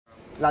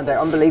Lando,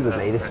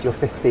 unbelievably, this is your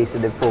 5th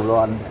season in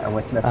Formula One and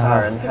with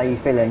McLaren. How are you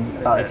feeling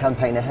about the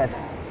campaign ahead?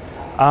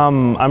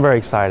 I'm very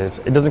excited.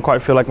 It doesn't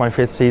quite feel like my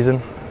 5th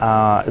season.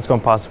 It's gone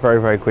past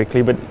very, very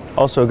quickly, but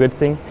also a good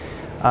thing.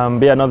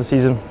 But yeah, another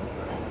season,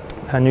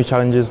 new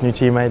challenges, new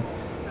teammate,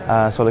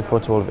 so I look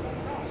forward to all of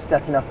it.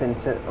 Stepping up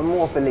into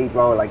more of a lead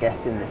role, I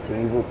guess, in this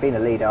team. You've been a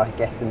leader, I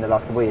guess, in the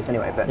last couple of years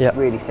anyway, but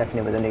really stepping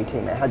in with a new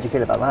teammate. How do you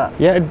feel about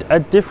that? Yeah, a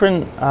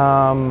different,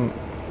 I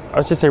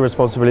was just say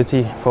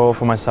responsibility for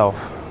myself.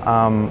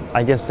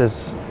 I guess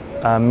there's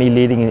me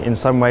leading in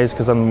some ways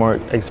because I'm the more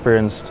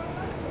experienced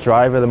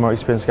driver, the more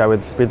experienced guy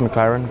with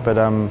McLaren, but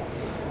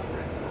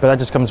that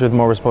just comes with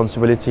more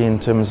responsibility in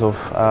terms of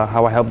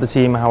how I help the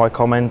team, how I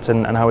comment,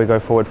 and how we go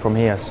forward from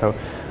here. So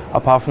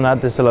apart from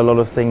that, there's still a lot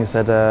of things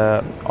that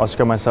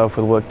Oscar and myself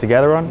will work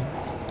together on,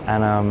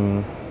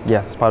 and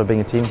yeah, it's part of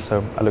being a team,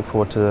 so I look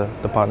forward to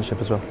the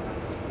partnership as well.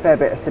 Fair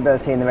bit of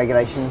stability in the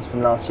regulations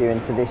from last year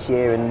into this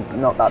year,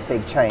 and not that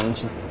big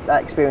change. Is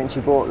that experience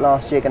you brought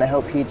last year going to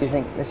help you, do you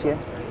think, this year?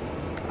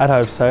 I'd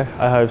hope so.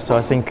 I hope so.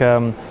 I think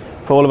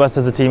for all of us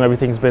as a team,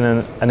 everything's been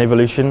an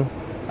evolution.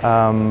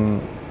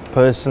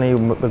 Personally,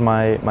 with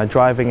my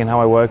driving and how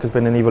I work has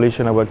been an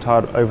evolution. I worked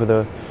hard over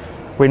the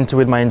winter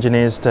with my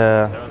engineers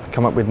to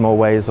come up with more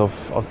ways of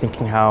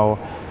thinking how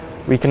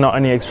we can not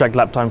only extract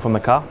lap time from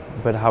the car,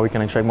 but how we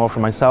can extract more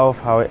from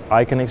myself, how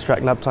I can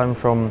extract lap time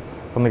from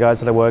the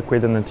guys that I work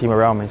with and the team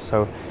around me.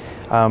 So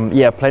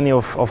yeah, plenty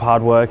of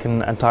hard work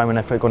and time and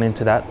effort gone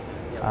into that,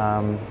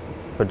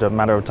 but a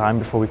matter of time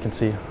before we can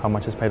see how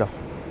much it's paid off.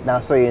 Now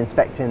I saw you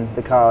inspecting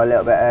the car a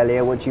little bit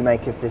earlier. What do you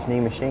make of this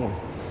new machine?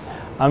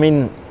 I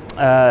mean,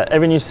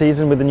 every new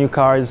season with the new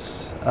car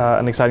is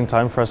an exciting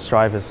time for us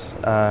drivers.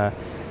 A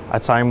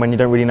time when you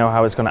don't really know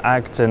how it's going to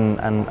act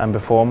and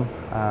perform,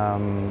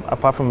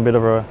 apart from a bit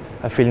of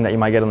a feeling that you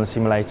might get on the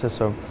simulator.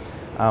 So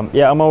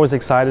yeah, I'm always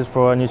excited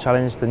for a new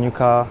challenge, the new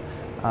car.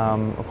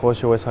 Of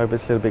course, you always hope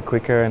it's a little bit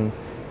quicker, and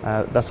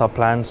that's our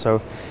plan. So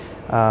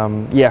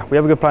yeah, we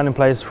have a good plan in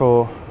place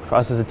for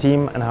us as a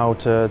team and how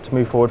to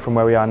move forward from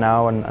where we are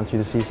now and through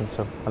the season.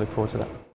 So I look forward to that.